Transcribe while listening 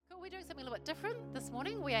different this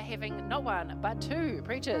morning. We are having not one, but two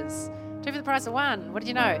preachers. Two for the price of one. What did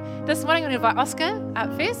you know? This morning I'm going to invite Oscar up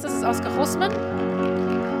first. This is Oscar Horseman.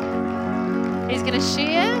 He's going to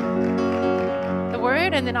share the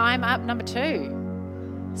word, and then I'm up number two.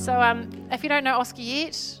 So if you don't know Oscar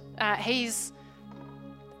yet, he's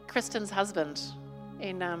Kristen's husband.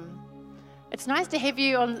 And it's nice to have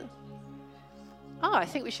you on. Oh, I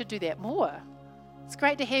think we should do that more. It's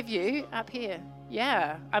great to have you up here.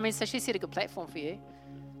 Yeah. I mean, so she set a good platform for you.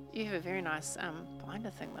 You have a very nice binder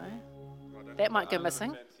thing, though. That might go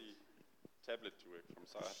missing. Fancy tablet to work from,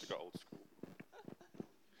 so I have to go old school.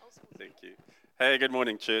 Thank you. Hey, good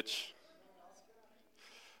morning, church.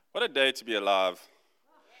 What a day to be alive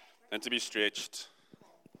and to be stretched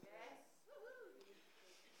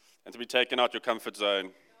and to be taken out your comfort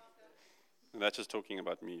zone. And that's just talking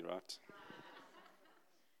about me, right?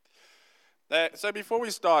 So before we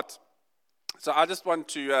start, so I just want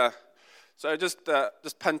to,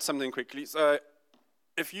 just punt something quickly. So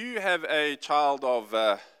if you have a child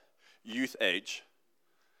of youth age,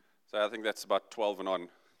 so I think that's about 12 and on,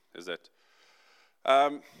 is it?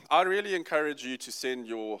 I really encourage you to send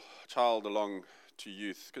your child along to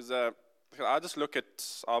youth, because I just look at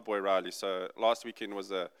our boy Riley. So last weekend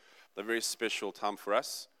was a very special time for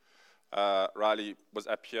us. Riley was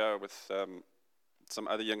up here with some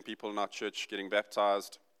other young people in our church getting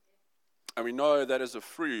baptized. And we know that is a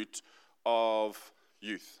fruit of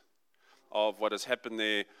youth, of what has happened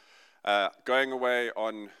there, going away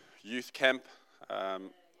on youth camp,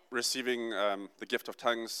 receiving the gift of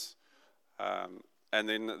tongues, and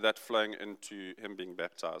then that flowing into him being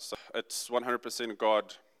baptized. So it's 100%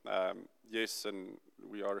 God, yes, and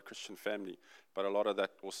we are a Christian family, but a lot of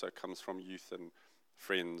that also comes from youth and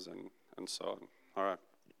friends and so on. All right.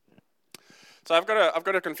 So I've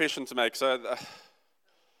got a confession to make. So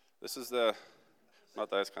this is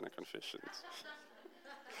not those kind of confessions.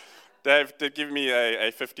 Dave did give me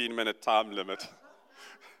a 15-minute time limit.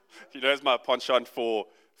 He knows my penchant for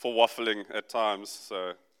waffling at times,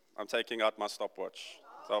 so I'm taking out my stopwatch.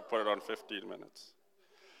 So I'll put it on 15 minutes.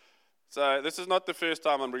 So this is not the first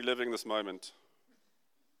time I'm reliving this moment.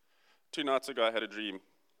 2 nights ago, I had a dream.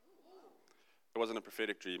 It wasn't a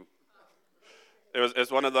prophetic dream. It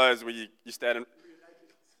was one of those where you stand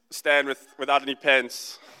without any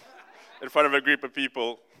pants in front of a group of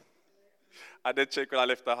people. I did check when I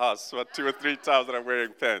left the house, about 2 or 3 times that I'm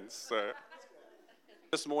wearing pants. So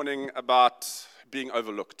this morning about being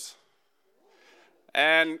overlooked.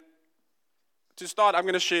 And to start, I'm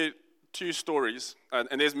going to share 2 stories.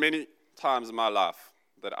 And there's many times in my life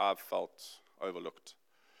that I've felt overlooked.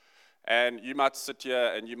 And you might sit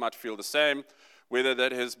here and you might feel the same. Whether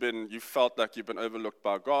that has been, you felt like you've been overlooked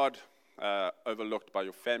by God, overlooked by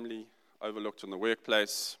your family, overlooked in the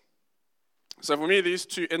workplace. So for me, these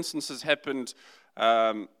 2 instances happened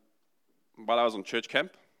while I was on church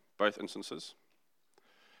camp, both instances.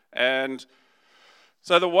 And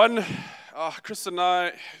so the one, Chris and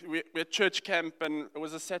I, we're at church camp, and it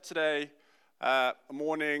was a Saturday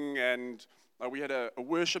morning, and we had a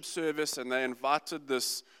worship service, and they invited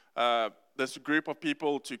this group of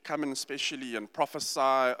people to come in specially and prophesy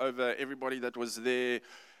over everybody that was there.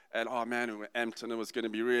 And oh man, we were amped, and it was going to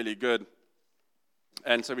be really good.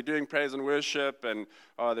 And so we're doing praise and worship, and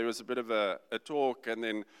there was a bit of a talk, and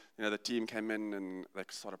then the team came in and they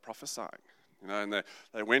started prophesying. And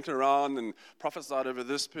they went around and prophesied over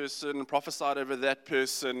this person, prophesied over that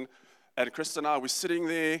person, and Chris and I were sitting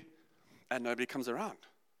there, and nobody comes around.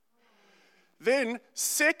 Then,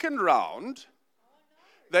 second round,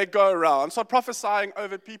 they go around, start prophesying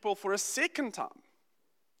over people for a second time.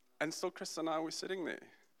 And still Chris and I were sitting there.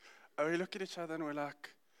 And we look at each other and we're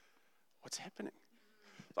like, what's happening?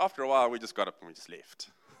 So after a while, we just got up and we just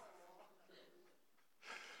left.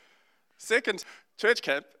 Second, church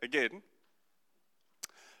camp, again.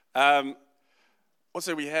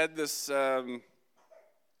 Also, we had this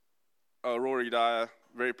Rory Dyer,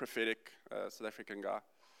 very prophetic South African guy.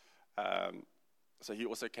 So he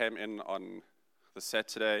also came in on the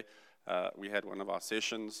Saturday. We had one of our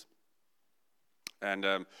sessions. And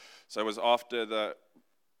so it was after the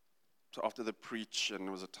preach, and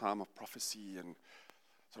it was a time of prophecy, and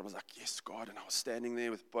so I was like, yes, God, and I was standing there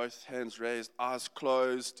with both hands raised, eyes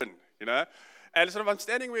closed, and and sort of I'm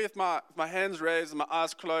standing there with my hands raised and my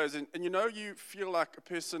eyes closed, and you feel like a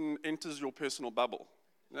person enters your personal bubble.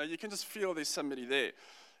 You can just feel there's somebody there.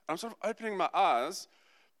 And I'm sort of opening my eyes,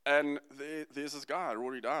 and there's this guy,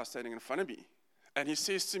 Rory Dyer, standing in front of me, and he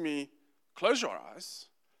says to me, close your eyes,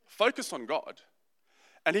 focus on God,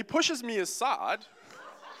 and he pushes me aside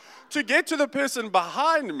to get to the person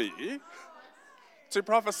behind me to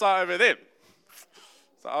prophesy over them.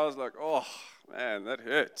 So I was like, oh, man, that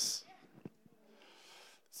hurts.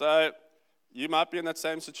 So you might be in that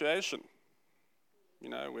same situation,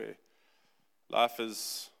 where life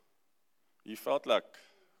is, you felt like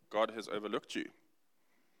God has overlooked you.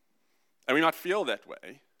 And we might feel that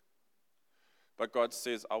way, but God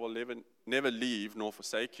says, I will never leave nor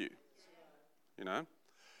forsake you. We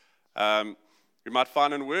might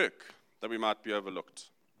find in work that we might be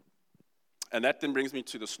overlooked. And that then brings me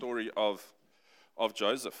to the story of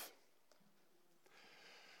Joseph.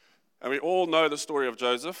 And we all know the story of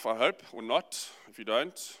Joseph, I hope, or not. If you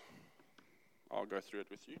don't, I'll go through it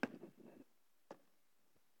with you.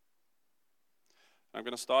 I'm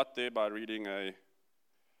going to start there by reading a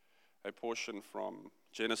portion from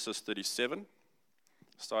Genesis 37,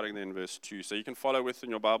 starting there in verse 2. So you can follow with in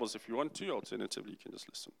your Bibles if you want to. Alternatively, you can just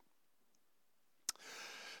listen.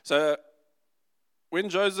 So, when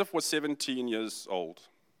Joseph was 17 years old,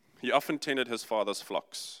 he often tended his father's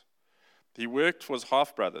flocks. He worked for his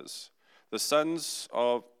half-brothers, the sons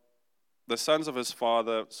of his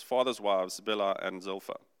father's wives, Bilhah and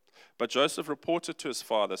Zilpah. But Joseph reported to his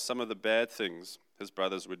father some of the bad things his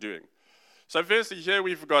brothers were doing. So firstly, here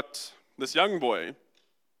we've got this young boy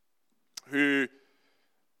who,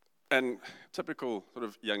 and typical sort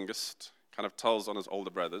of youngest, kind of tells on his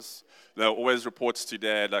older brothers. Always reports to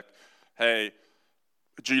dad like, hey,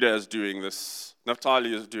 Judah is doing this,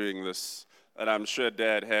 Naphtali is doing this, and I'm sure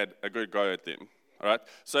dad had a good go at them. All right?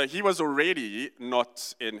 So he was already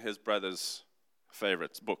not in his brother's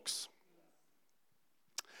favorites books.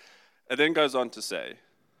 It then goes on to say,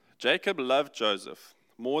 Jacob loved Joseph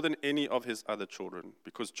more than any of his other children,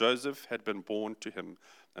 because Joseph had been born to him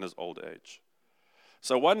in his old age.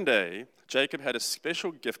 So one day, Jacob had a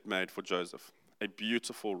special gift made for Joseph, a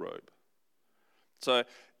beautiful robe. So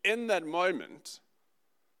in that moment,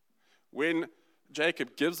 when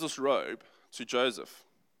Jacob gives this robe to Joseph,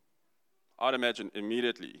 I'd imagine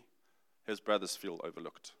immediately his brothers feel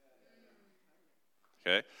overlooked.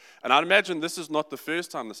 Okay? And I'd imagine this is not the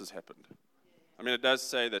first time this has happened. I mean, it does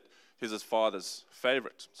say that he's his father's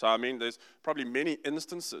favorite. So, I mean, there's probably many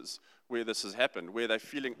instances where this has happened, where they're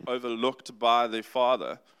feeling overlooked by their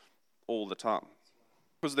father all the time.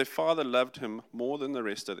 Because their father loved him more than the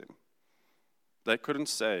rest of them. They couldn't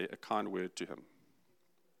say a kind word to him.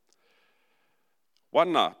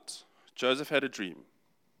 One night, Joseph had a dream.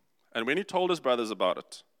 And when he told his brothers about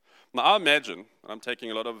it, now I imagine, and I'm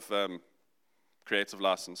taking a lot of creative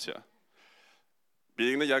license here,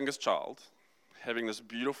 being the youngest child, having this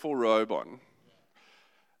beautiful robe on,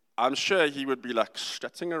 I'm sure he would be like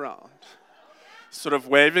strutting around, sort of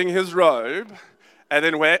waving his robe, and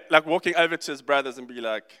then like walking over to his brothers and be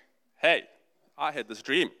like, hey, I had this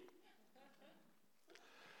dream.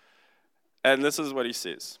 And this is what he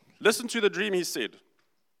says. Listen to the dream, he said.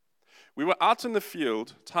 We were out in the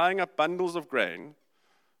field tying up bundles of grain.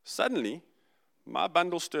 Suddenly, my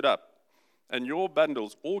bundle stood up, and your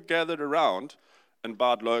bundles all gathered around and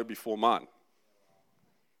bowed low before mine.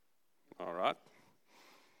 All right.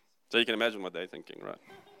 So you can imagine what they're thinking, right?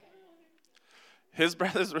 His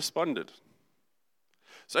brothers responded.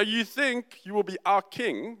 So you think you will be our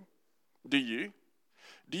king, do you?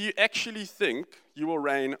 Do you actually think you will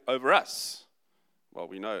reign over us? Well,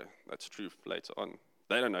 we know that's true later on.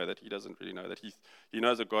 They don't know that. He doesn't really know that. He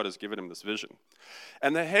knows that God has given him this vision.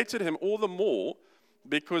 And they hated him all the more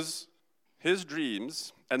because his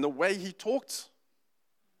dreams and the way he talked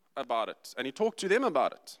about it, and he talked to them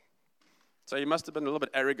about it. So he must have been a little bit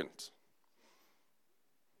arrogant,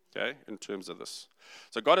 okay, in terms of this.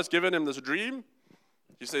 So God has given him this dream.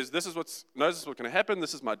 He says, this is what's going to happen.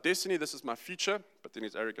 This is my destiny. This is my future. But then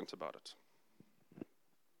he's arrogant about it.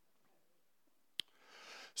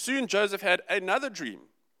 Soon Joseph had another dream.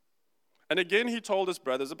 And again he told his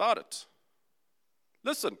brothers about it.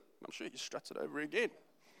 Listen, I'm sure he struts it over again.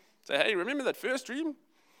 Say, hey, remember that first dream?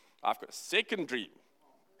 I've got a second dream.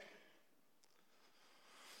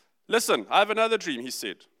 Listen, I have another dream, he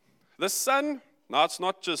said. The sun, now it's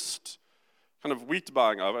not just kind of wheat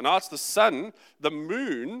bowing over. Now it's the sun, the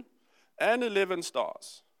moon, and 11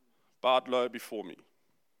 stars bowed low before me.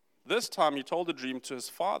 This time he told the dream to his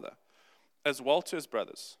father, as well to his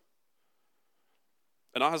brothers.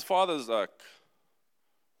 And now his father's like,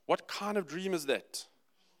 what kind of dream is that?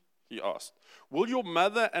 He asked. Will your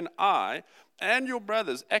mother and I and your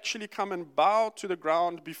brothers actually come and bow to the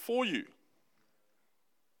ground before you?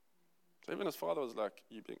 So even his father was like,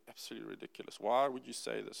 you're being absolutely ridiculous. Why would you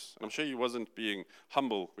say this? And I'm sure he wasn't being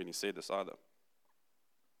humble when he said this either.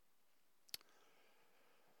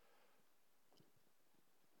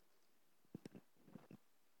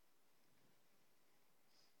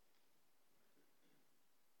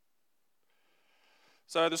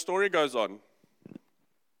 So the story goes on.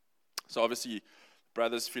 So obviously,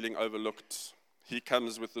 brothers feeling overlooked. He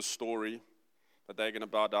comes with the story that they're going to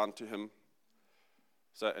bow down to him.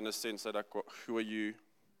 So in a sense, they're like, who are you?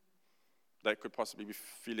 They could possibly be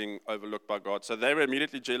feeling overlooked by God. So they were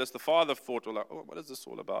immediately jealous. The father thought, what is this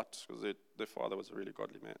all about? Because their father was a really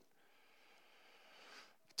godly man.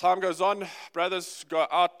 Time goes on. Brothers go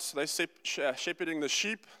out. They're shepherding the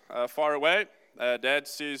sheep far away. Dad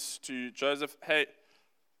says to Joseph, hey,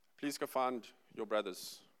 please go find your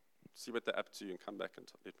brothers. See what they're up to and come back and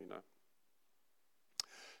let me know.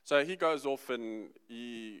 So he goes off and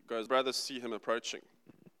brothers see him approaching.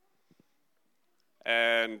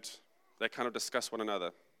 And they kind of discuss one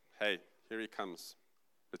another. Hey, here he comes.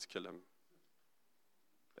 Let's kill him.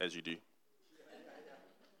 As you do.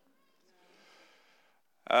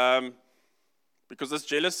 Because this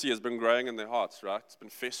jealousy has been growing in their hearts, right? It's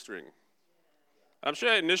been festering. I'm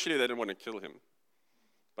sure initially they didn't want to kill him.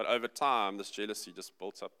 But over time, this jealousy just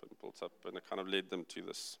built up, and it kind of led them to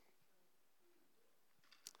this.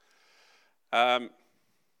 So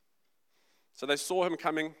they saw him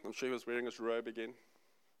coming. I'm sure he was wearing his robe again.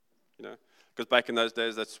 Because back in those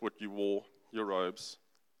days, that's what you wore, your robes,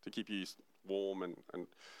 to keep you warm and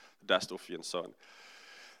dust off you and so on.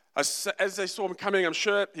 As they saw him coming, I'm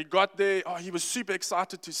sure he got there. Oh, he was super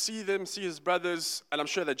excited to see them, see his brothers, and I'm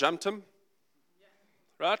sure they jumped him.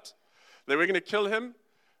 Right? They were going to kill him.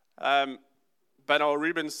 But our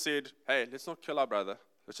Reuben said, hey, let's not kill our brother.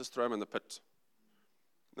 Let's just throw him in the pit.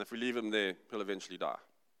 And if we leave him there, he'll eventually die.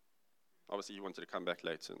 Obviously, he wanted to come back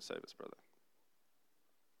later and save his brother.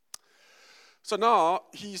 So now,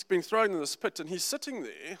 he's been thrown in this pit, and he's sitting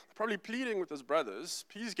there, probably pleading with his brothers,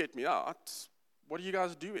 please get me out. What are you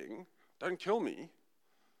guys doing? Don't kill me.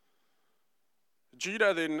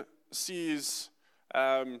 Judah then sees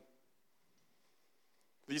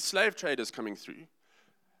these slave traders coming through,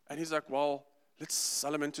 and he's like, well, let's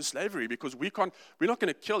sell him into slavery because we're not going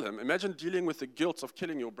to kill him. Imagine dealing with the guilt of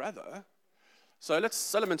killing your brother. So let's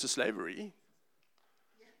sell him into slavery.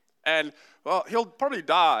 And, well, he'll probably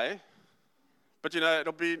die, but,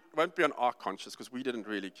 it won't be on our conscience because we didn't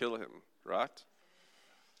really kill him, right?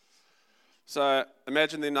 So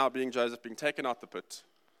imagine then now Joseph being taken out the pit,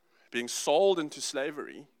 being sold into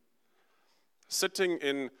slavery, sitting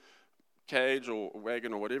in cage or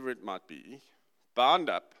wagon or whatever it might be, bound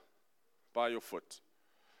up by your foot.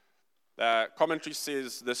 Commentary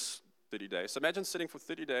says this 30 days. So imagine sitting for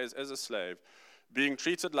 30 days as a slave, being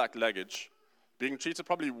treated like luggage, being treated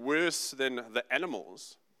probably worse than the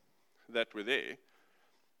animals that were there.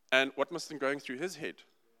 And what must have been going through his head?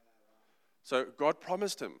 So God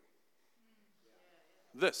promised him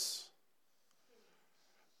this.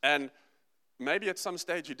 And maybe at some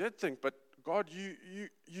stage he did think, but God,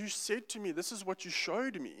 you said to me, this is what you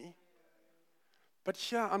showed me. But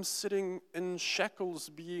here I'm sitting in shackles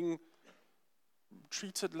being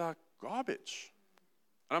treated like garbage.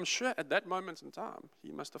 And I'm sure at that moment in time,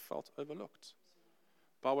 he must have felt overlooked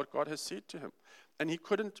by what God has said to him. And he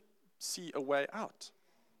couldn't see a way out.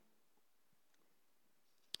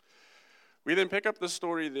 We then pick up the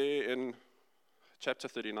story there in chapter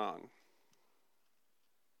 39.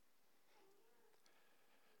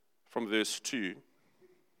 From verse 2.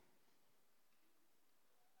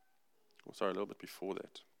 Oh, sorry, a little bit before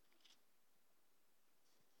that.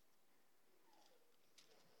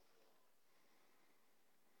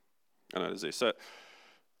 I know it is there. So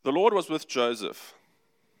the Lord was with Joseph.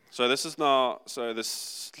 So the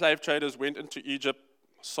slave traders went into Egypt,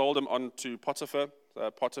 sold him on to Potiphar.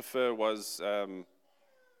 Potiphar was a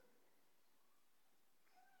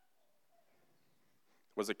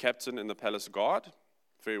captain in the palace guard,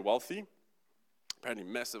 very wealthy, apparently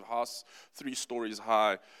massive house, 3 stories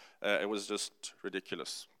high. It was just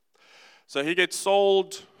ridiculous. So he gets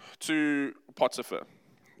sold to Potiphar.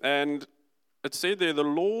 And it said there, the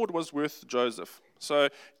Lord was with Joseph. So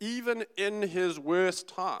even in his worst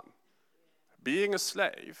time, being a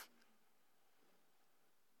slave,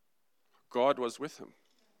 God was with him.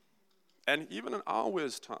 And even in our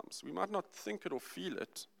worst times, we might not think it or feel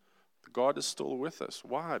it, God is still with us.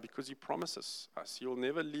 Why? Because he promises us. He will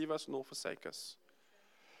never leave us nor forsake us.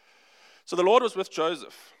 So the Lord was with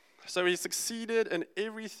Joseph. So he succeeded in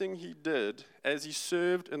everything he did as he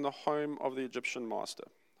served in the home of the Egyptian master.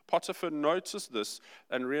 Potiphar noticed this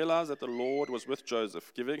and realized that the Lord was with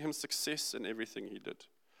Joseph, giving him success in everything he did.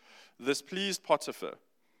 This pleased Potiphar.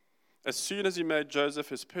 As soon as he made Joseph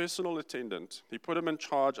his personal attendant, he put him in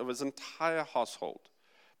charge of his entire household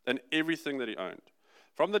and everything that he owned.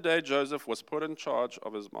 From the day Joseph was put in charge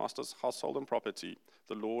of his master's household and property,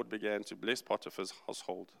 the Lord began to bless Potiphar's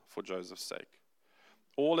household for Joseph's sake.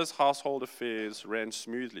 All his household affairs ran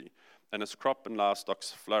smoothly, and his crop and livestock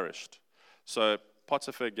flourished. So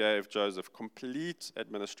Potiphar gave Joseph complete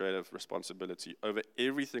administrative responsibility over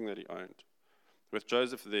everything that he owned. With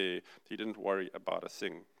Joseph there, he didn't worry about a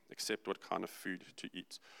thing, except what kind of food to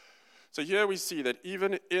eat. So here we see that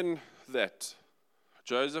even in that,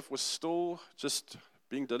 Joseph was still just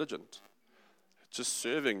being diligent, just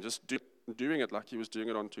serving, just doing it like he was doing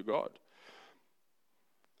it unto God.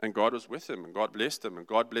 And God was with him, and God blessed him, and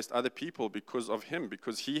God blessed other people because of him.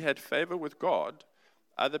 Because he had favor with God,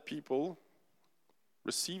 other people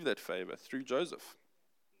received that favor through Joseph.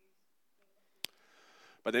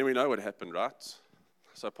 But then we know what happened, right?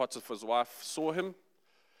 So Potiphar's wife saw him.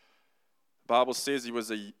 The Bible says he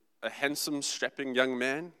was a handsome, strapping young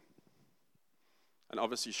man. And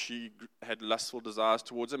obviously she had lustful desires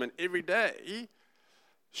towards him. And every day,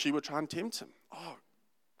 she would try and tempt him. Oh,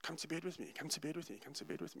 come to bed with me, come to bed with me, come to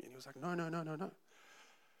bed with me. And he was like, no, no, no, no, no.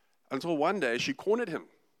 Until one day, she cornered him.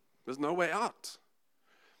 There's no way out.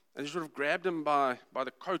 And she sort of grabbed him by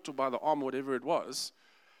the coat or by the arm or whatever it was.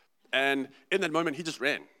 And in that moment, he just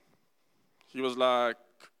ran. He was like,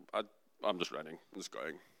 I'm just running, I'm just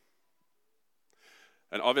going.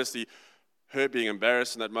 And obviously, her being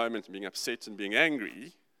embarrassed in that moment, being upset and being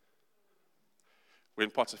angry,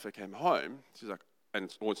 when Potiphar came home, she's like, and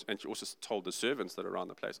she also told the servants that are around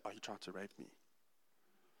the place, oh, he tried to rape me.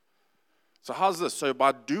 So how's this? So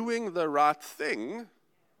by doing the right thing,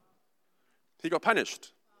 he got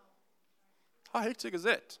punished. How hectic is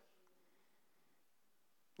that?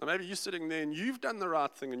 Now maybe you're sitting there and you've done the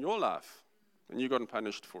right thing in your life, and you've gotten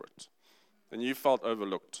punished for it, and you felt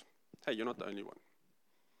overlooked. Hey, you're not the only one.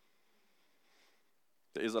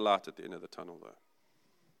 There is a light at the end of the tunnel, though.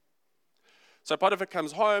 So Potiphar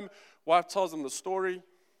comes home, wife tells him the story,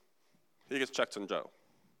 he gets chucked in jail.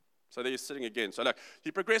 So there he's sitting again. So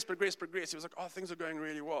he progressed. He was like, oh, things are going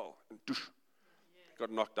really well. And doosh,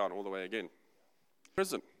 got knocked down all the way again.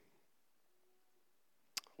 Prison.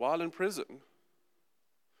 While in prison,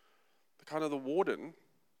 the warden,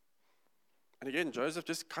 and again, Joseph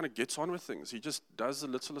just kind of gets on with things. He just does the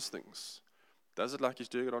littlest things. Does it like he's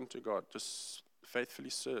doing it unto God. Just faithfully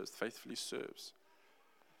serves.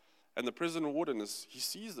 And the prison warden, he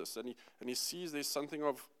sees this, and he sees there's something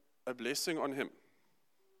of a blessing on him.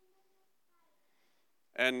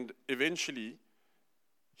 And eventually,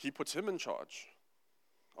 he puts him in charge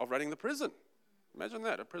of running the prison. Imagine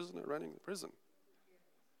that, a prisoner running the prison.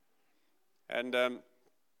 And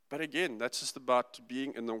but again, that's just about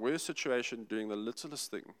being in the worst situation, doing the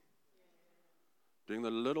littlest thing. Doing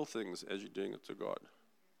the little things as you're doing it to God.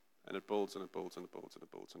 And it builds and it builds and it builds and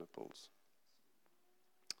it builds and it builds.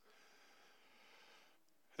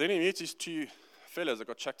 Then he meets these two fellas that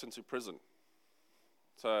got chucked into prison.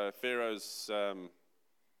 So Pharaoh's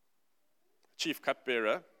chief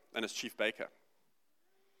cupbearer and his chief baker.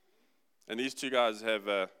 And these two guys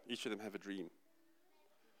each of them have a dream.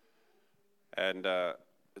 And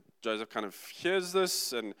Joseph kind of hears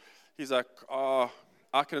this, and he's like,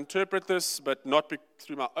 I can interpret this, but not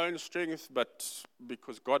through my own strength, but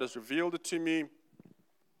because God has revealed it to me.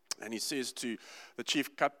 And he says to the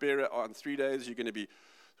chief cupbearer, in 3 days you're going to be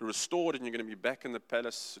restored, and you're going to be back in the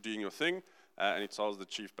palace doing your thing. And he tells the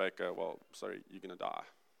chief baker, well, sorry, you're going to die.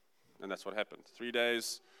 And that's what happened. 3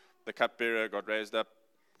 days, the cupbearer got raised up.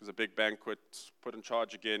 It was a big banquet, put in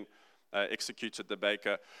charge again, executed the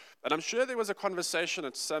baker. And I'm sure there was a conversation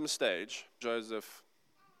at some stage, Joseph,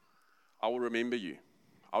 I will remember you.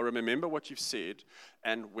 I'll remember what you've said,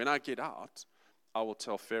 and when I get out, I will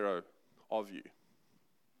tell Pharaoh of you.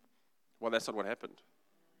 Well, that's not what happened.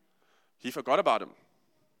 He forgot about him.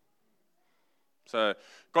 So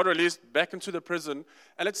got released back into the prison,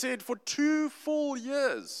 and it said for 2 full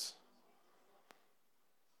years.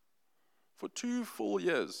 For 2 full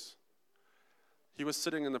years, he was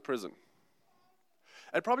sitting in the prison.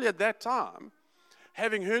 And probably at that time,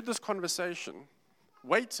 having heard this conversation,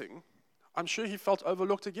 waiting, I'm sure he felt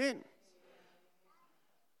overlooked again.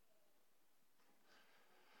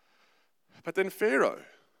 But then Pharaoh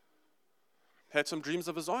had some dreams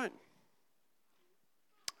of his own.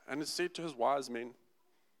 And it said to his wise men,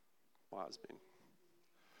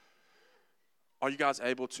 are you guys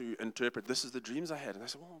able to interpret, this is the dreams I had? And they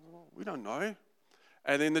said, well, we don't know.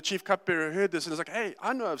 And then the chief cupbearer heard this and was like, hey,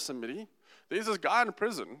 I know of somebody. There's this guy in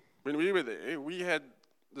prison. When we were there,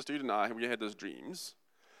 this dude and I, we had those dreams.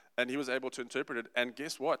 And he was able to interpret it. And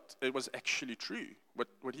guess what? It was actually true,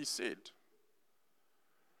 what he said.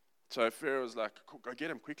 So Pharaoh was like, go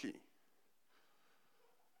get him quickly.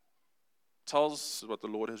 Tells what the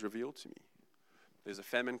Lord has revealed to me. There's a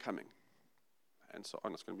famine coming. And so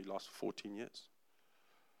on. It's going to last for 14 years.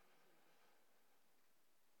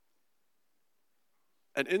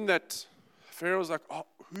 And in that, Pharaoh's like, oh,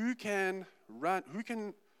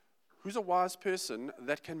 who's a wise person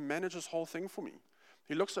that can manage this whole thing for me?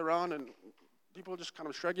 He looks around and people are just kind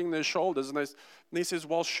of shrugging their shoulders, and he says,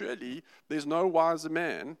 well, surely there's no wiser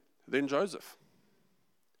man than Joseph.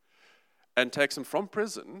 And takes him from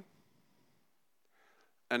prison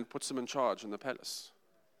and puts him in charge in the palace.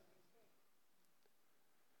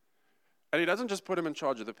 And he doesn't just put him in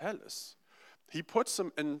charge of the palace. He puts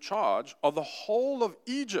him in charge of the whole of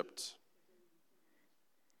Egypt.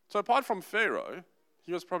 So apart from Pharaoh,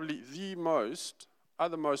 he was probably the most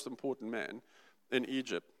important man in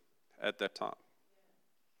Egypt at that time.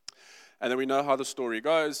 And then we know how the story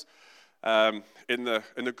goes. In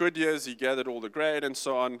the good years, he gathered all the grain and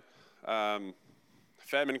so on.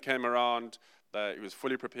 Famine came around. He was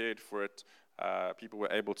fully prepared for it. People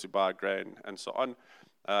were able to buy grain and so on.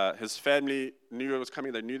 His family knew it was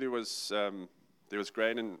coming. They knew there was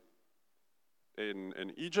grain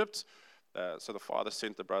in Egypt. So the father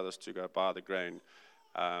sent the brothers to go buy the grain.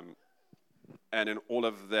 And in all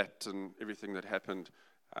of that and everything that happened,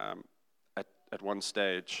 at one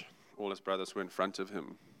stage, all his brothers were in front of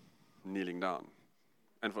him, kneeling down.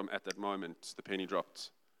 And from at that moment, the penny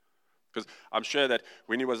dropped. Because I'm sure that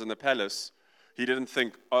when he was in the palace, he didn't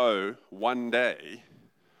think, oh, one day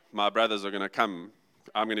my brothers are going to come.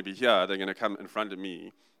 I'm going to be here. They're going to come in front of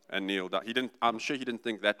me and kneel down. I'm sure he didn't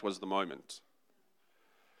think that was the moment.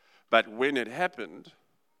 But when it happened,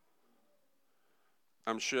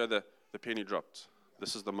 I'm sure the penny dropped.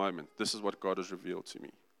 This is the moment. This is what God has revealed to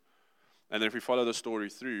me. And then if we follow the story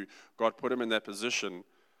through, God put him in that position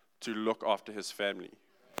to look after his family.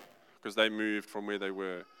 Because they moved from where they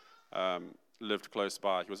were, lived close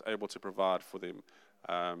by. He was able to provide for them.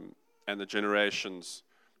 And the generations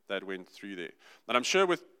that went through there. And I'm sure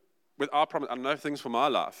with our promise, I know things for my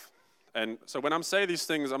life. And so when I'm saying these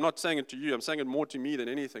things, I'm not saying it to you. I'm saying it more to me than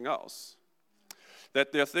anything else.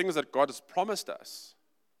 That there are things that God has promised us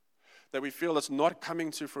that we feel it's not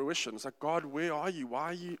coming to fruition. It's like, God, where are you? Why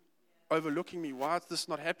are you overlooking me? Why is this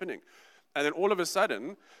not happening? And then all of a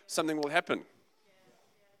sudden, something will happen.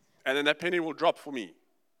 And then that penny will drop for me.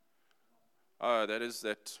 Oh, that is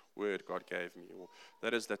that word God gave me. Or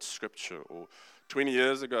that is that scripture. Or 20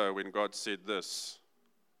 years ago when God said this.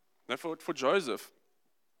 Now for Joseph,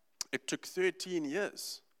 it took 13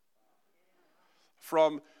 years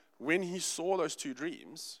from when he saw those two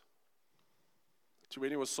dreams to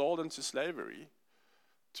when he was sold into slavery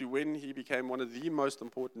to when he became one of the most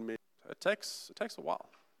important men. It takes a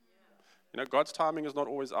while. You know, God's timing is not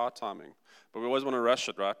always our timing, but we always want to rush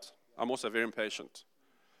it, right? I'm also very impatient.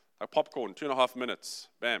 Like popcorn, 2.5 minutes,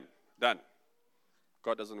 bam, done.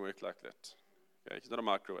 God doesn't work like that. Okay, he's not a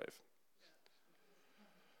microwave.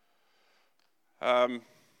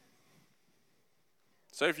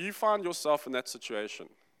 So if you find yourself in that situation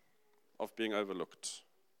of being overlooked,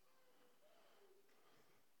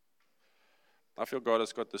 I feel God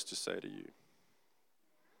has got this to say to you.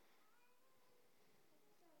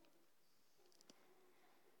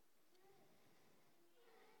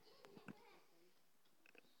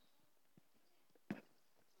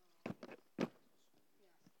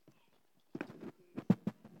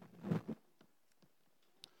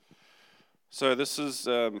 So this is,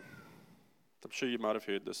 I'm sure you might have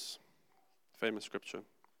heard this famous scripture.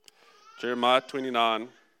 Jeremiah 29,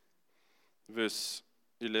 verse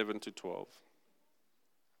 11 to 12.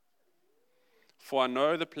 For I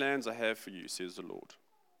know the plans I have for you, says the Lord.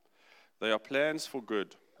 They are plans for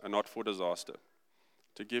good and not for disaster,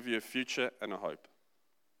 to give you a future and a hope.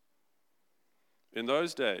 In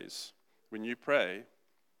those days, when you pray,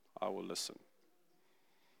 I will listen.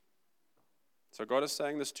 So God is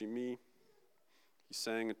saying this to me. He's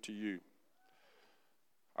saying it to you.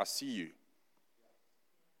 I see you.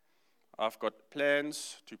 I've got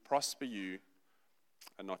plans to prosper you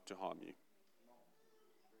and not to harm you.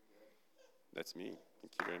 That's me.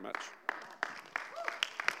 Thank you very much.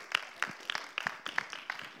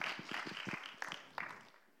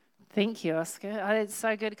 Thank you, Oscar. Oh, it's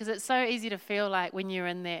so good because it's so easy to feel like when you're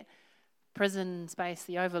in that prison space,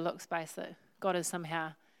 the overlooked space, that God is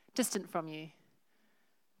somehow distant from you.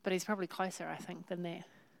 But he's probably closer, I think, than that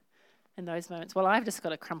in those moments. Well, I've just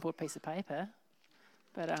got a crumpled piece of paper,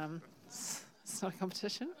 but it's not a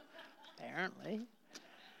competition, apparently.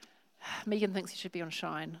 Megan thinks you should be on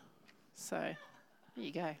Shine, so there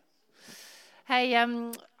you go. Hey, I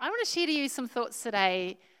want to share to you some thoughts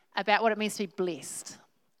today about what it means to be blessed.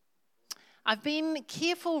 I've been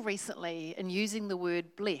careful recently in using the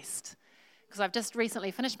word blessed because I've just recently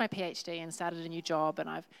finished my PhD and started a new job, and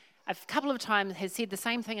I've a couple of times has said the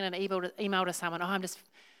same thing in an email to someone. Oh, I'm just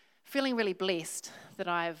feeling really blessed that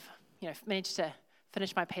I've managed to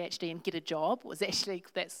finish my PhD and get a job was actually,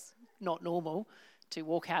 that's not normal to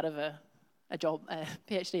walk out of a job, a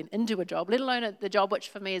PhD and into a job, let alone the job which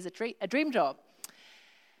for me is a dream job.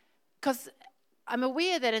 Because I'm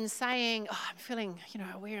aware that in saying, I'm feeling,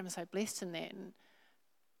 aware I'm so blessed in that, and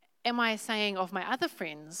am I saying of my other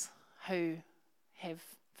friends who have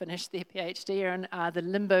finished their PhD and are the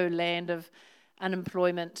limbo land of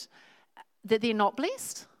unemployment, that they're not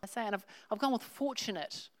blessed? I say, and I've gone with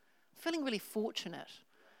fortunate, feeling really fortunate.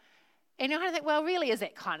 And I think, well, really, is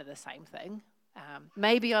that kind of the same thing?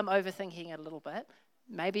 Maybe I'm overthinking it a little bit.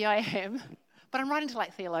 Maybe I am. But I'm writing to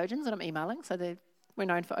theologians and I'm emailing, so we're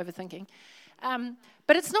known for overthinking.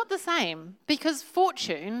 But it's not the same, because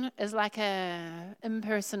fortune is like a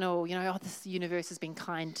impersonal, this universe has been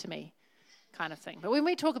kind to me kind of thing. But when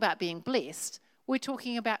we talk about being blessed, we're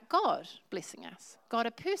talking about God blessing us, God,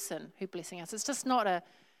 a person who blessing us. It's just not a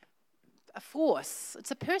force,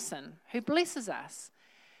 it's a person who blesses us.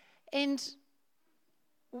 And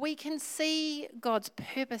we can see God's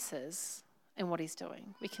purposes in what he's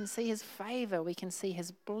doing. We can see his favor, we can see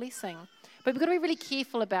his blessing. But we've got to be really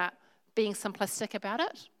careful about being simplistic about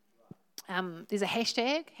it. There's a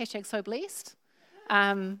hashtag so blessed.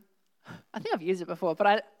 I think I've used it before,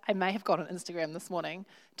 but I may have got on Instagram this morning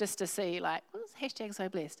just to see, what's hashtag so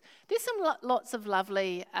blessed? There's some lots of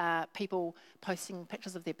lovely people posting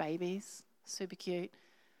pictures of their babies, super cute.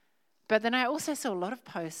 But then I also saw a lot of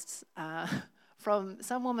posts from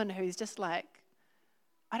some woman who's just I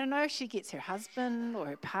don't know if she gets her husband or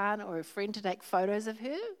her partner or her friend to take photos of her.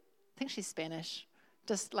 I think she's Spanish,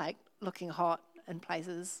 just looking hot in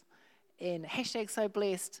places, and hashtag so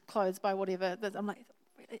blessed, clothes by whatever. I'm like,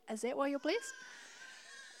 is that why you're blessed?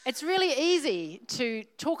 It's really easy to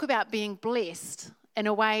talk about being blessed in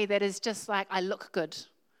a way that is just I look good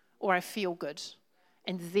or I feel good,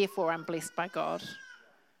 and therefore I'm blessed by God.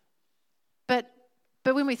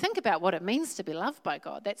 But when we think about what it means to be loved by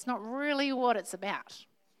God, that's not really what it's about.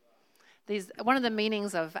 There's one of the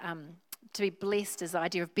meanings of to be blessed is the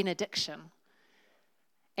idea of benediction.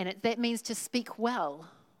 And that means to speak well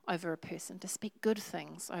over a person, to speak good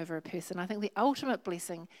things over a person. I think the ultimate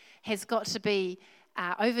blessing has got to be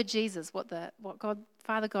over Jesus, what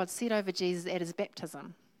Father God said over Jesus at his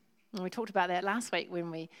baptism. And we talked about that last week when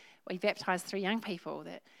we baptized 3 young people.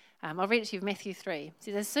 That I'll read it to you, Matthew 3. It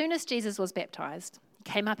says, as soon as Jesus was baptized, he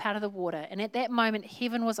came up out of the water, and at that moment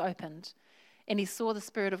heaven was opened, and he saw the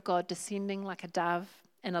Spirit of God descending like a dove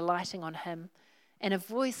and alighting on him. And a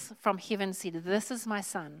voice from heaven said, this is my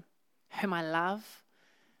Son, whom I love,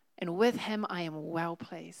 and with him I am well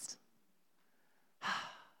pleased.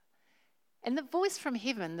 And the voice from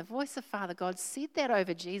heaven, the voice of Father God, said that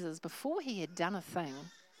over Jesus before he had done a thing.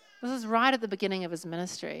 This is right at the beginning of his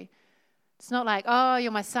ministry. It's not oh,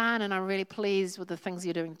 you're my son, and I'm really pleased with the things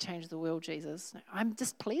you're doing to change the world, Jesus. No, I'm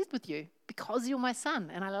just pleased with you because you're my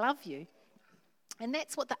son, and I love you. And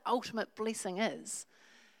that's what the ultimate blessing is.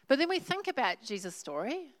 But then we think about Jesus'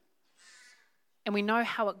 story, and we know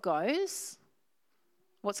how it goes,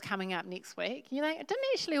 what's coming up next week. You it didn't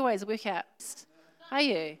actually always work out, are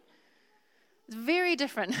you? It's very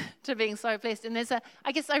different to being so blessed. And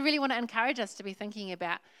I guess I really want to encourage us to be thinking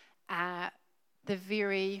about the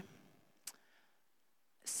very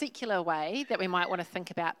secular way that we might want to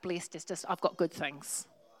think about blessed as just, I've got good things,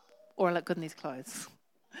 or I look good in these clothes.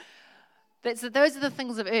 Those are the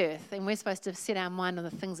things of earth, and we're supposed to set our mind on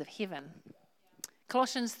the things of heaven.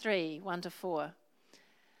 Colossians 3, 1-4.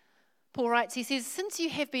 Paul writes, he says, since you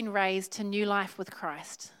have been raised to new life with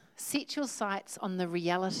Christ, set your sights on the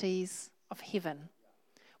realities of heaven,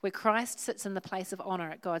 where Christ sits in the place of honor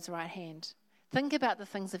at God's right hand. Think about the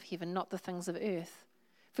things of heaven, not the things of earth.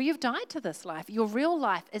 For you've died to this life. Your real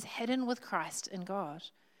life is hidden with Christ in God.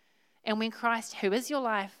 And when Christ, who is your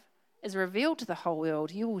life, is revealed to the whole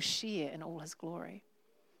world, you will share in all his glory.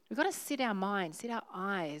 We've got to set our minds, set our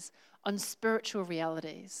eyes on spiritual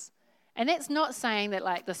realities. And that's not saying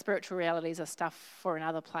that the spiritual realities are stuff for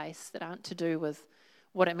another place that aren't to do with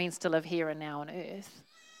what it means to live here and now on earth.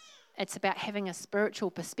 It's about having a spiritual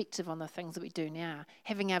perspective on the things that we do now,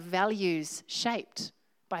 having our values shaped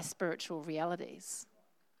by spiritual realities.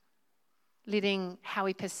 Letting how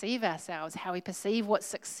we perceive ourselves, how we perceive what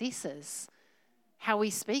success is, how we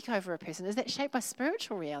speak over a person, is that shaped by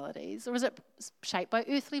spiritual realities, or is it shaped by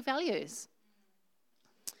earthly values?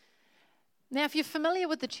 Now, if you're familiar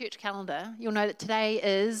with the church calendar, you'll know that today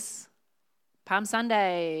is Palm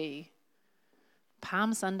Sunday.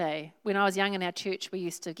 Palm Sunday. When I was young in our church, we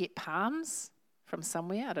used to get palms from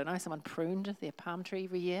somewhere. I don't know, someone pruned their palm tree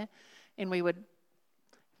every year, and we would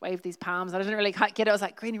wave these palms. I didn't really quite get it. I was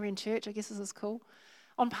like, greenery in church, I guess this is cool.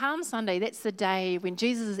 On Palm Sunday, that's the day when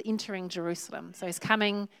Jesus is entering Jerusalem. So he's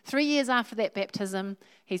coming 3 years after that baptism.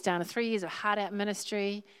 He's done 3 years of hard-out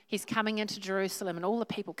ministry. He's coming into Jerusalem, and all the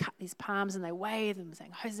people cut these palms and they wave them,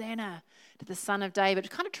 saying, Hosanna to the Son of David.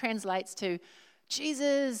 It kind of translates to,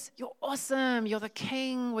 Jesus, you're awesome. You're the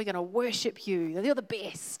King. We're going to worship you. You're the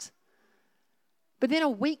best. But then a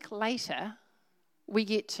week later, we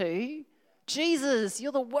get to, Jesus,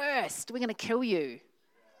 you're the worst. We're going to kill you.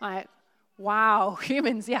 Like, wow,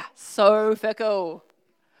 humans, so fickle.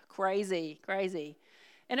 Crazy.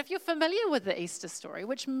 And if you're familiar with the Easter story,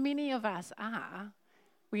 which many of us are,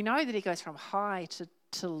 we know that he goes from high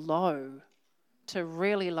to low, to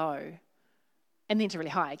really low, and then to really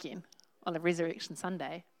high again on the Resurrection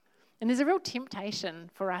Sunday. And there's a real temptation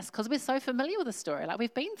for us, because we're so familiar with the story, like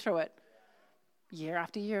we've been through it year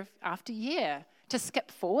after year after year, to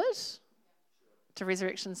skip forward to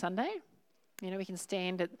Resurrection Sunday. You know, we can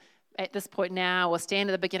stand at this point now, or stand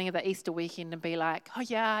at the beginning of the Easter weekend and be like, oh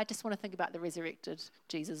yeah, I just want to think about the resurrected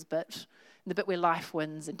Jesus bit, and the bit where life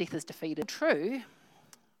wins and death is defeated. True,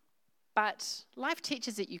 but life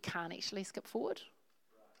teaches that you can't actually skip forward.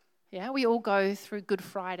 Yeah, we all go through Good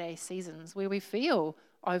Friday seasons where we feel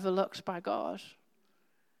overlooked by God.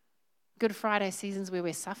 Good Friday seasons where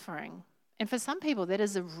we're suffering. And for some people, that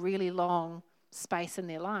is a really long space in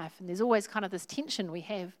their life. And there's always kind of this tension we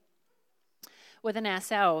have within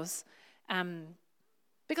ourselves.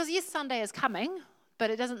 Because yes, Sunday is coming, but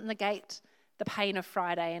it doesn't negate the pain of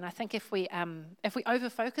Friday. And I think if we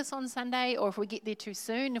over-focus on Sunday, or if we get there too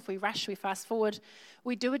soon, if we rush, we fast forward,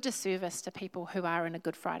 we do a disservice to people who are in a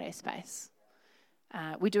Good Friday space.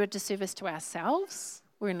 We do a disservice to ourselves.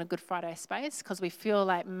 We're in a Good Friday space because we feel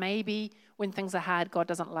like maybe when things are hard, God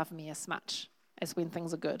doesn't love me as much as when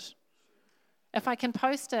things are good. If I can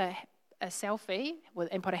post a selfie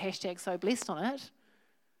and put a hashtag so blessed on it,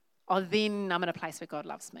 then I'm in a place where God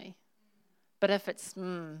loves me. But if it's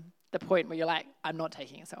the point where you're like, I'm not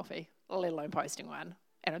taking a selfie, let alone posting one,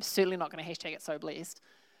 and I'm certainly not going to hashtag it so blessed,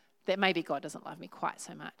 that maybe God doesn't love me quite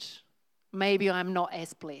so much. Maybe I'm not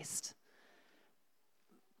as blessed.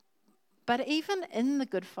 But even in the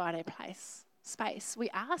Good Friday space, we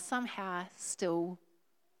are somehow still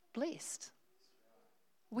blessed.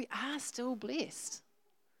 We are still blessed.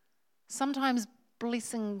 Sometimes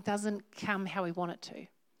blessing doesn't come how we want it to.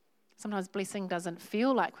 Sometimes blessing doesn't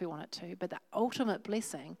feel like we want it to, but the ultimate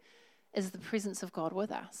blessing is the presence of God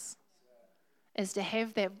with us, is to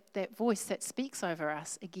have that voice that speaks over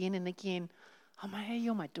us again and again. Oh, Maya,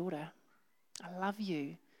 you're my daughter. I love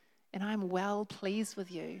you, and I'm well pleased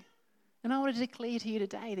with you. And I want to declare to you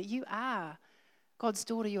today that you are God's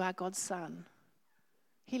daughter, you are God's son.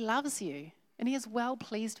 He loves you, and he is well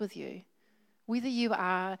pleased with you. Whether you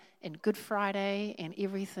are in Good Friday and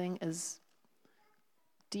everything is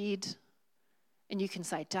dead, and you can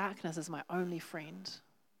say, darkness is my only friend.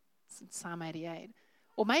 It's in Psalm 88.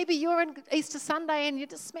 Or maybe you're in Easter Sunday and you're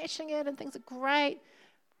just smashing it and things are great.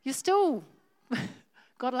 You're still,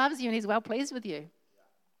 God loves you and he's well pleased with you.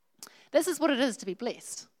 This is what it is to be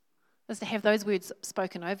blessed. Is to have those words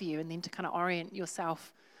spoken over you and then to kind of orient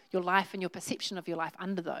yourself, your life and your perception of your life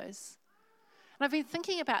under those. And I've been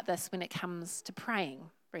thinking about this when it comes to praying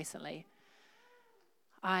recently.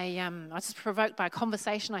 I was provoked by a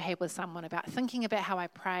conversation I had with someone about thinking about how I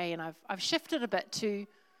pray, and I've shifted a bit to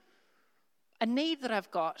a need that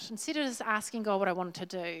I've got. Instead of just asking God what I want to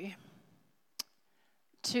do,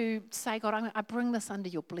 to say, God, I bring this under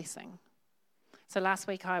your blessing. So last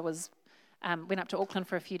week I went up to Auckland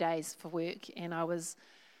for a few days for work, and I was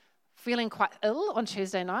feeling quite ill on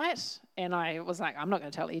Tuesday night, and I was like, I'm not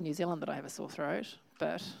going to tell Air New Zealand that I have a sore throat,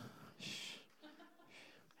 but shh.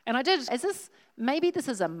 And I did. Maybe this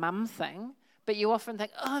is a mum thing, but you often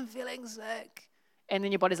think, oh, I'm feeling sick, and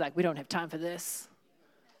then your body's like, we don't have time for this.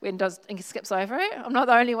 And skips over it. I'm not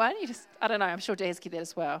the only one. I don't know. I'm sure Daz get that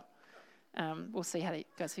as well. We'll see how that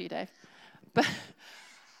goes for you, Dave. But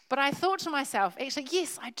I thought to myself, actually,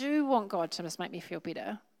 yes, I do want God to just make me feel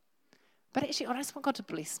better. But actually, I just want God to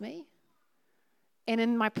bless me. And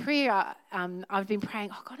in my prayer, I've been praying,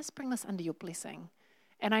 oh, God, just bring this under your blessing.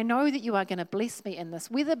 And I know that you are going to bless me in this.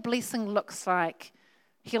 Whether blessing looks like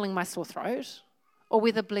healing my sore throat, or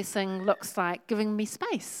whether blessing looks like giving me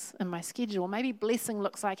space in my schedule. Maybe blessing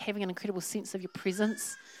looks like having an incredible sense of your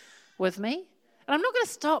presence with me. And I'm not going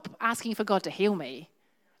to stop asking for God to heal me.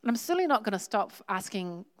 And I'm certainly not going to stop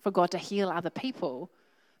asking for God to heal other people.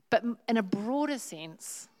 But in a broader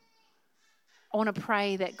sense, I want to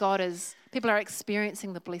pray that people are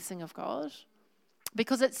experiencing the blessing of God.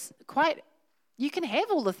 Because you can have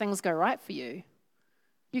all the things go right for you.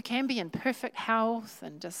 You can be in perfect health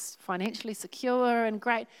and just financially secure and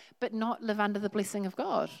great, but not live under the blessing of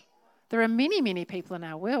God. There are many, many people in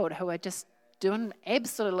our world who are just doing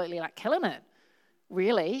absolutely like killing it,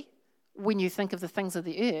 really, when you think of the things of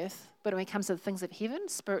the earth. But when it comes to the things of heaven,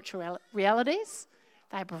 spiritual realities,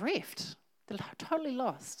 they're bereft. They're totally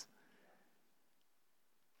lost.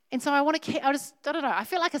 And so I don't know, I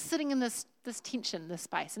feel like I'm sitting in this tension, this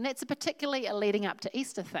space. And that's particularly a leading up to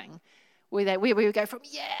Easter thing, where we would go from,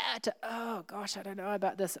 yeah, to, oh, gosh, I don't know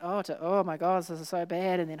about this, to, oh, my gosh, this is so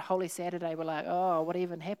bad. And then Holy Saturday, we're like, oh, what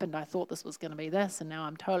even happened? I thought this was going to be this, and now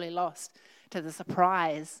I'm totally lost, to the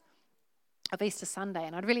surprise of Easter Sunday.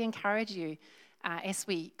 And I'd really encourage you, as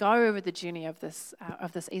we go over the journey of this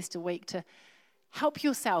Easter week, to help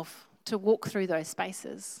yourself to walk through those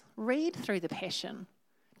spaces. Read through the Passion.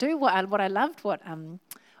 Do what I loved what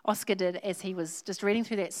Oscar did as he was just reading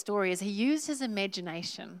through that story, is he used his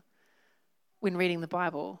imagination when reading the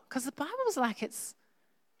Bible. Because the Bible is like,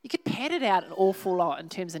 you could pad it out an awful lot in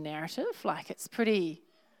terms of narrative. Like, it's pretty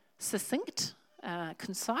succinct,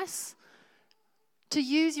 concise. To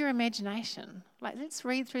use your imagination. Like, let's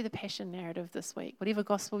read through the Passion narrative this week, whatever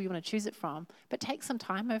gospel you want to choose it from, but take some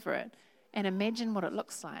time over it and imagine what it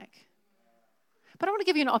looks like. But I want to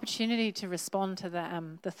give you an opportunity to respond to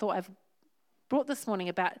the thought I've brought this morning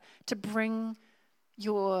about to bring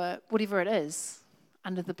your whatever it is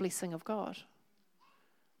under the blessing of God.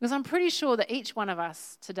 Because I'm pretty sure that each one of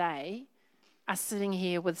us today are sitting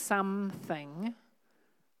here with something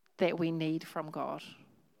that we need from God.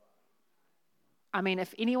 I mean,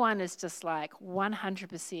 if anyone is just like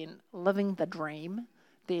 100% living the dream,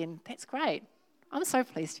 then that's great. I'm so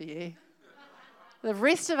pleased for you. The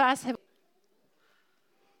rest of us have...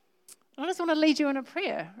 I just want to lead you in a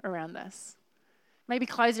prayer around this. Maybe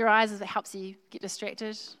close your eyes as it helps you get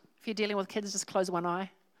distracted. If you're dealing with kids, just close one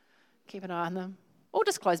eye. Keep an eye on them. Or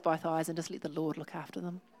just close both eyes and just let the Lord look after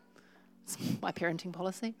them. It's my parenting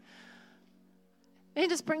policy. And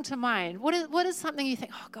just bring to mind, what is something you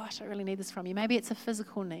think, oh gosh, I really need this from you. Maybe it's a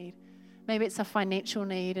physical need. Maybe it's a financial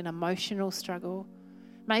need, an emotional struggle.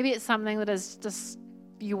 Maybe it's something that is just,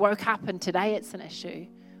 you woke up and today it's an issue.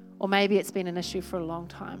 Or maybe it's been an issue for a long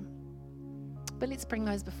time. But let's bring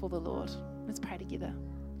those before the Lord. Let's pray together.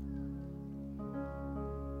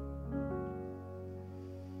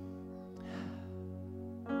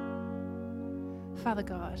 Father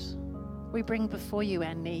God, we bring before you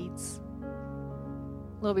our needs.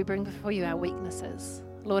 Lord, we bring before you our weaknesses.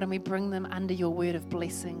 Lord, and we bring them under your word of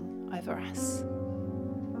blessing over us.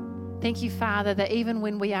 Thank you, Father, that even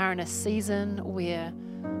when we are in a season where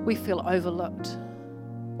we feel overlooked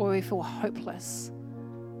or we feel hopeless,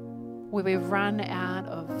 where we've run out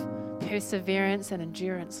of perseverance and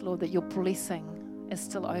endurance, Lord, that your blessing is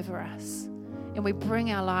still over us. And we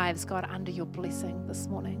bring our lives, God, under your blessing this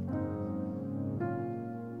morning.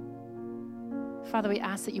 Father, we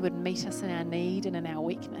ask that you would meet us in our need and in our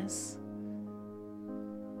weakness.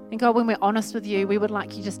 And God, when we're honest with you, we would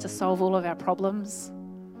like you just to solve all of our problems.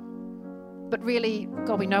 But really,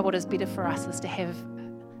 God, we know what is better for us is to have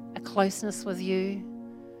a closeness with you,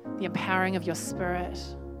 the empowering of your Spirit,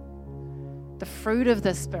 the fruit of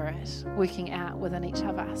the Spirit working out within each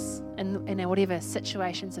of us in whatever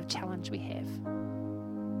situations of challenge we have.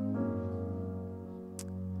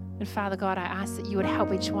 And Father God, I ask that you would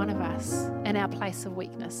help each one of us in our place of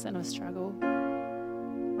weakness and of struggle.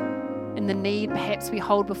 In the need perhaps we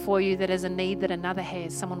hold before you that is a need that another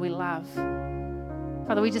has, someone we love.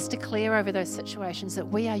 Father, we just declare over those situations that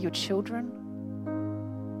we are your children,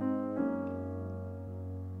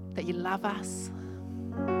 that you love us,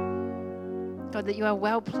 God, that you are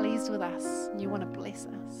well pleased with us and you want to bless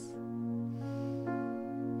us.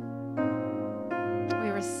 We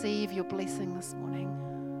receive your blessing this morning.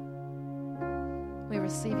 We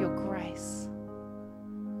receive your grace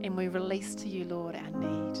and we release to you, Lord, our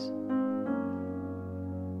need.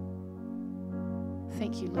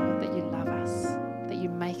 Thank you, Lord, that you love us, that you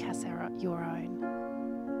make us your own,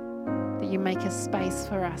 that you make a space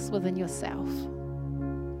for us within yourself,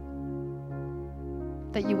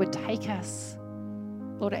 that you would take us,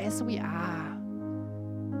 Lord, as we are,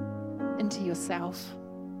 into yourself.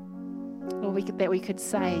 Lord, that we could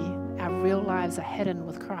say our real lives are hidden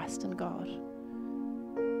with Christ and God.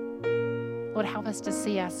 Lord, help us to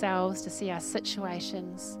see ourselves, to see our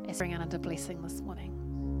situations as bring under blessing this morning.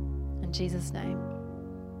 In Jesus' name.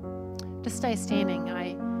 Just stay standing.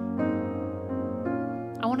 I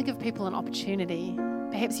want to give people an opportunity.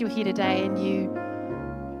 Perhaps you're here today and you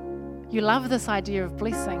love this idea of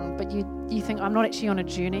blessing, but you think, I'm not actually on a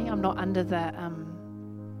journey. I'm not under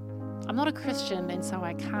I'm not a Christian, and so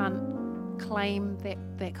I can't claim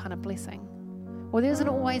that kind of blessing. Well, there's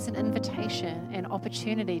always an invitation and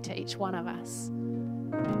opportunity to each one of us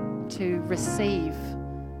to receive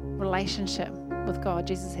relationship with God.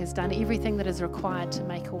 Jesus has done everything that is required to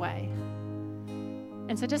make a way.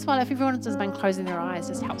 And so just while, if everyone has been closing their eyes,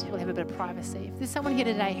 just helps people have a bit of privacy. If there's someone here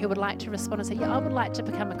today who would like to respond and say, yeah, I would like to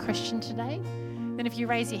become a Christian today, then if you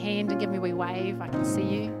raise your hand and give me a wee wave, I can see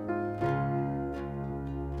you.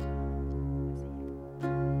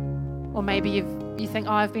 Or maybe you think,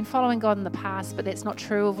 oh, I've been following God in the past, but that's not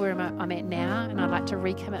true of where I'm at now, and I'd like to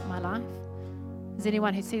recommit my life. Is there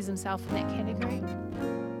anyone who sees himself in that category?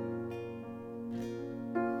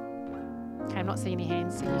 Okay, I'm not seeing any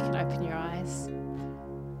hands, so you can open your eyes.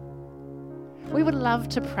 We would love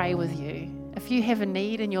to pray with you. If you have a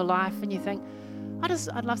need in your life and you think,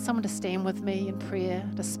 I'd love someone to stand with me in prayer,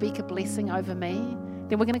 to speak a blessing over me,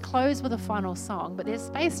 then we're going to close with a final song, but there's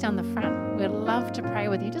space down the front. We'd love to pray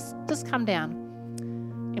with you. Just come down,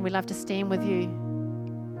 and we'd love to stand with you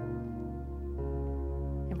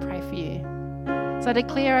and pray for you. So I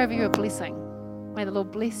declare over you a blessing. May the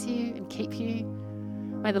Lord bless you and keep you.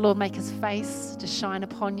 May the Lord make his face to shine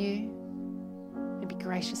upon you and be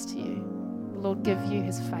gracious to you. The Lord give you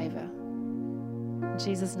his favor. In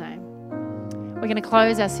Jesus' name. We're going to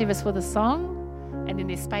close our service with a song, and then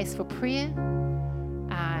there's space for prayer.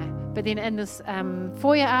 But then in this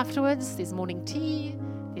foyer afterwards, there's morning tea,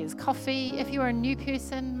 there's coffee. If you're a new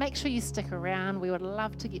person, make sure you stick around. We would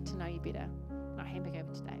love to get to know you better. I'll hand back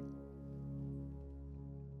over to Dave.